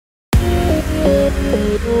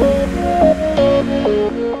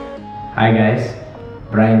Hi guys,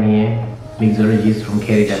 Brian here, mixologist from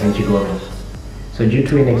DaVinci Gourmet. So due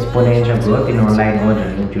to an exponential growth in online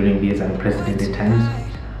ordering during these unprecedented times,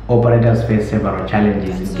 operators face several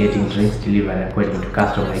challenges in getting drinks delivered according to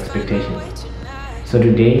customer expectations. So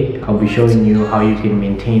today, I'll be showing you how you can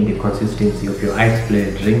maintain the consistency of your ice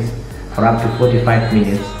blended drinks for up to 45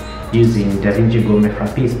 minutes using DaVinci Gourmet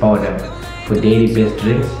Frappease Powder for daily based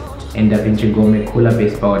drinks and DaVinci Gourmet Cooler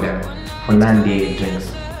based powder for non-daily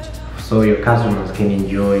drinks, so your customers can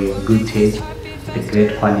enjoy good taste with a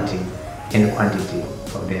great quality and quantity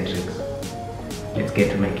of their drinks. Let's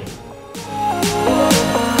get to make it.